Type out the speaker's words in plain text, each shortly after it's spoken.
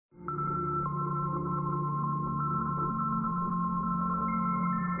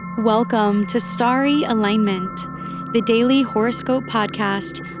Welcome to Starry Alignment, the daily horoscope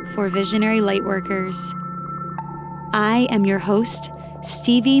podcast for visionary lightworkers. I am your host,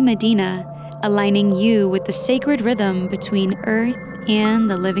 Stevie Medina, aligning you with the sacred rhythm between Earth and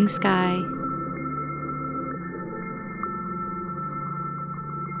the living sky.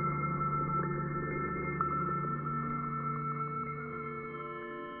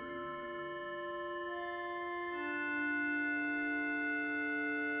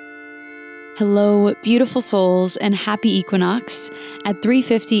 Hello, beautiful souls, and happy equinox. At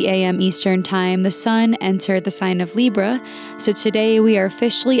 3:50 a.m. Eastern Time, the sun entered the sign of Libra, so today we are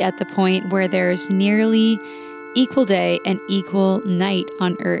officially at the point where there's nearly equal day and equal night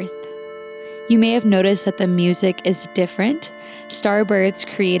on Earth. You may have noticed that the music is different. Starbirds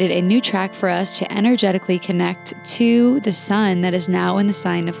created a new track for us to energetically connect to the sun that is now in the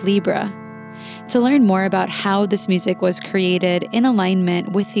sign of Libra. To learn more about how this music was created in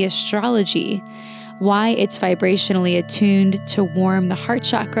alignment with the astrology, why it's vibrationally attuned to warm the heart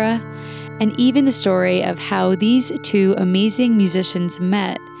chakra, and even the story of how these two amazing musicians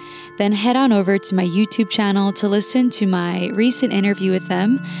met, then head on over to my YouTube channel to listen to my recent interview with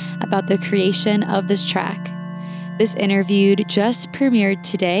them about the creation of this track. This interview just premiered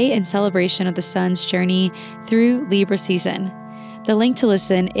today in celebration of the sun's journey through Libra season. The link to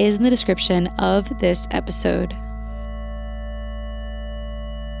listen is in the description of this episode.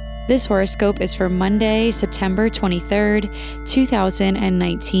 This horoscope is for Monday, September 23rd,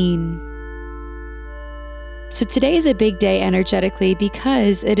 2019. So today is a big day energetically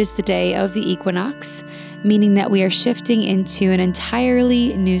because it is the day of the equinox, meaning that we are shifting into an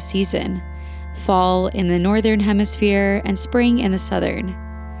entirely new season. Fall in the northern hemisphere and spring in the southern.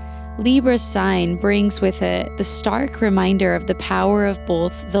 Libra's sign brings with it the stark reminder of the power of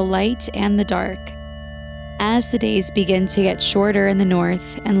both the light and the dark. As the days begin to get shorter in the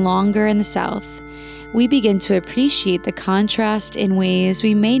north and longer in the south, we begin to appreciate the contrast in ways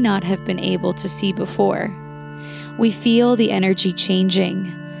we may not have been able to see before. We feel the energy changing,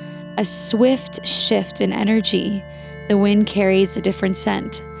 a swift shift in energy. The wind carries a different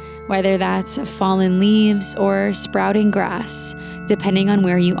scent, whether that's fallen leaves or sprouting grass, depending on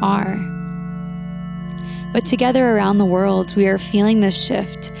where you are. But together around the world, we are feeling this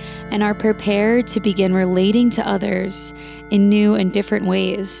shift and are prepared to begin relating to others in new and different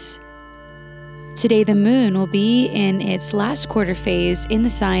ways. Today, the moon will be in its last quarter phase in the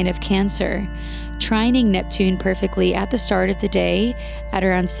sign of Cancer, trining Neptune perfectly at the start of the day at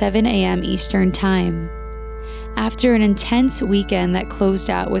around 7 a.m. Eastern Time. After an intense weekend that closed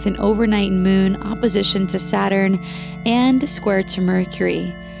out with an overnight moon opposition to Saturn and square to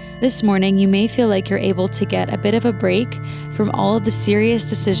Mercury, this morning you may feel like you're able to get a bit of a break from all of the serious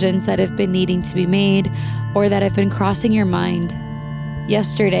decisions that have been needing to be made or that have been crossing your mind.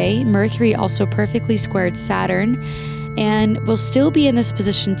 Yesterday, Mercury also perfectly squared Saturn and will still be in this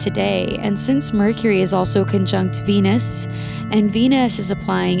position today. And since Mercury is also conjunct Venus, and Venus is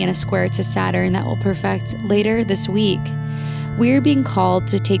applying in a square to Saturn that will perfect later this week, we're being called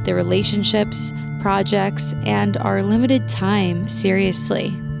to take the relationships, projects, and our limited time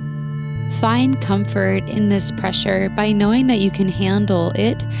seriously. Find comfort in this pressure by knowing that you can handle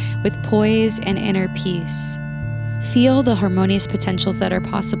it with poise and inner peace. Feel the harmonious potentials that are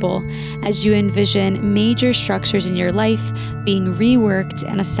possible as you envision major structures in your life being reworked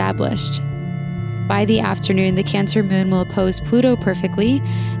and established. By the afternoon, the Cancer moon will oppose Pluto perfectly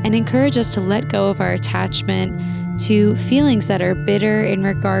and encourage us to let go of our attachment to feelings that are bitter in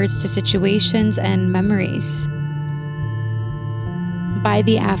regards to situations and memories. By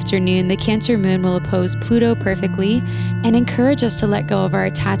the afternoon, the Cancer moon will oppose Pluto perfectly and encourage us to let go of our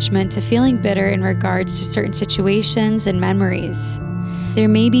attachment to feeling bitter in regards to certain situations and memories. There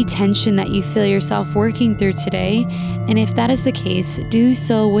may be tension that you feel yourself working through today, and if that is the case, do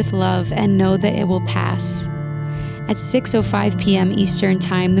so with love and know that it will pass. At 6:05 p.m. Eastern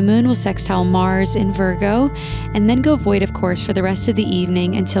Time, the moon will sextile Mars in Virgo and then go void, of course, for the rest of the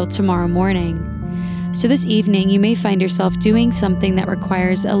evening until tomorrow morning. So this evening, you may find yourself doing something that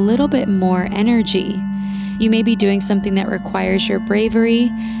requires a little bit more energy. You may be doing something that requires your bravery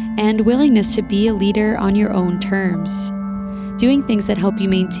and willingness to be a leader on your own terms. Doing things that help you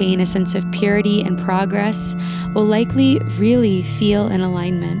maintain a sense of purity and progress will likely really feel in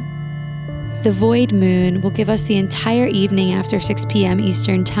alignment. The void moon will give us the entire evening after 6 p.m.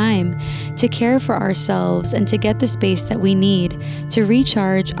 Eastern Time to care for ourselves and to get the space that we need to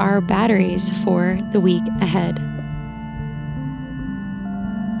recharge our batteries for the week ahead.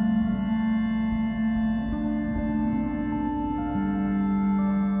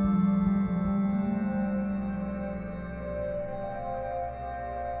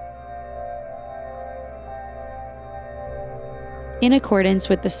 In accordance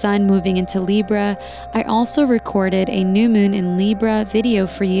with the sun moving into Libra, I also recorded a new moon in Libra video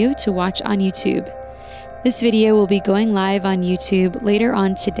for you to watch on YouTube. This video will be going live on YouTube later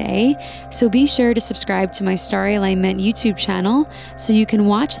on today, so be sure to subscribe to my Star Alignment YouTube channel so you can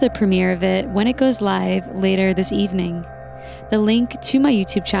watch the premiere of it when it goes live later this evening. The link to my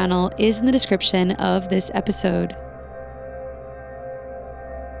YouTube channel is in the description of this episode.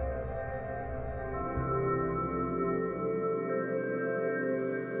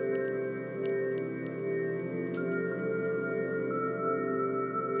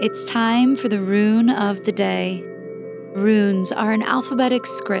 It's time for the rune of the day. Runes are an alphabetic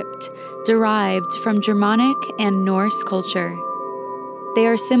script derived from Germanic and Norse culture. They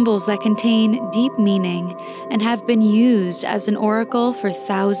are symbols that contain deep meaning and have been used as an oracle for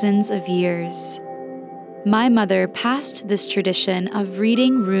thousands of years. My mother passed this tradition of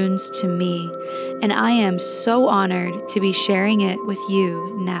reading runes to me, and I am so honored to be sharing it with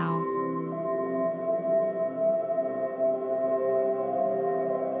you now.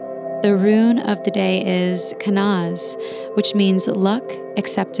 The rune of the day is Kanaz, which means luck,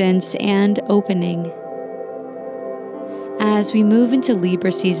 acceptance, and opening. As we move into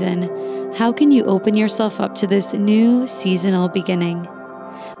Libra season, how can you open yourself up to this new seasonal beginning?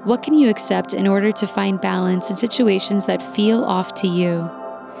 What can you accept in order to find balance in situations that feel off to you?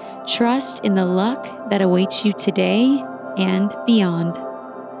 Trust in the luck that awaits you today and beyond.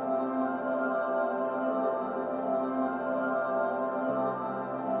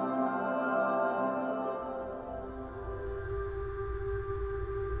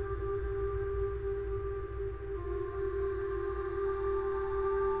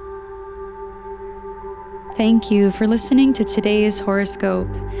 Thank you for listening to today's horoscope.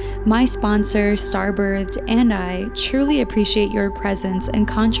 My sponsor, Starbirthed, and I truly appreciate your presence and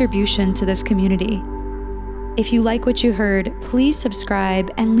contribution to this community. If you like what you heard, please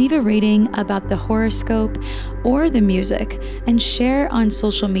subscribe and leave a rating about the horoscope or the music and share on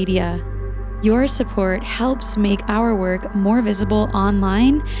social media. Your support helps make our work more visible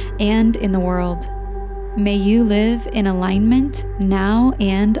online and in the world. May you live in alignment now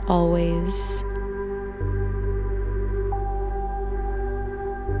and always.